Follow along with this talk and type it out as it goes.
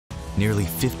Nearly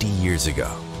 50 years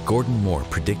ago, Gordon Moore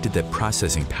predicted that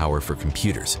processing power for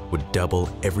computers would double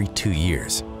every 2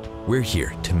 years. We're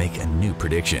here to make a new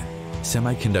prediction.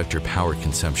 Semiconductor power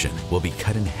consumption will be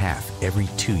cut in half every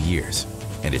 2 years,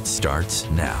 and it starts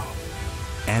now.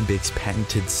 Ambiq's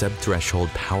patented sub-threshold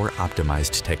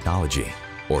power-optimized technology,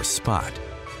 or SPOT,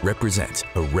 represents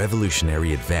a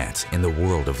revolutionary advance in the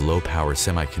world of low-power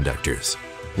semiconductors.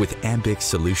 With Ambiq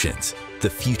solutions, the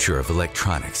future of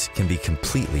electronics can be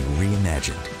completely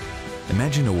reimagined.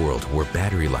 Imagine a world where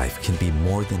battery life can be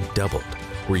more than doubled,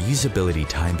 where usability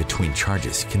time between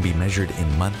charges can be measured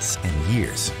in months and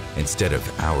years instead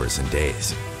of hours and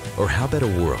days. Or how about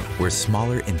a world where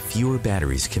smaller and fewer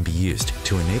batteries can be used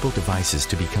to enable devices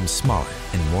to become smaller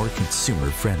and more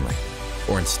consumer-friendly?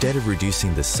 Or instead of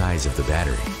reducing the size of the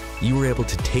battery, you were able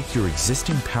to take your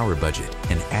existing power budget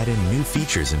and add in new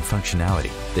features and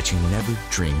functionality that you never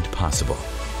dreamed possible.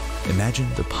 Imagine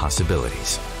the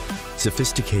possibilities.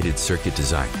 Sophisticated circuit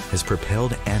design has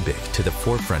propelled Ambiq to the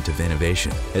forefront of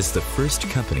innovation as the first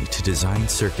company to design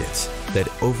circuits that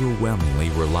overwhelmingly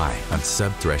rely on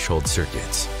sub-threshold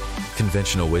circuits.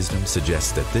 Conventional wisdom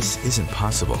suggests that this isn't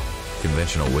possible.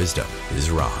 Conventional wisdom is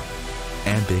wrong.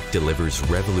 Ambiq delivers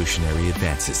revolutionary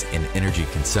advances in energy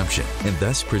consumption and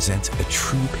thus presents a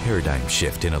true paradigm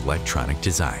shift in electronic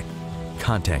design.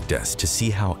 Contact us to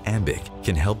see how Ambiq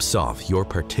can help solve your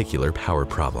particular power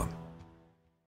problem.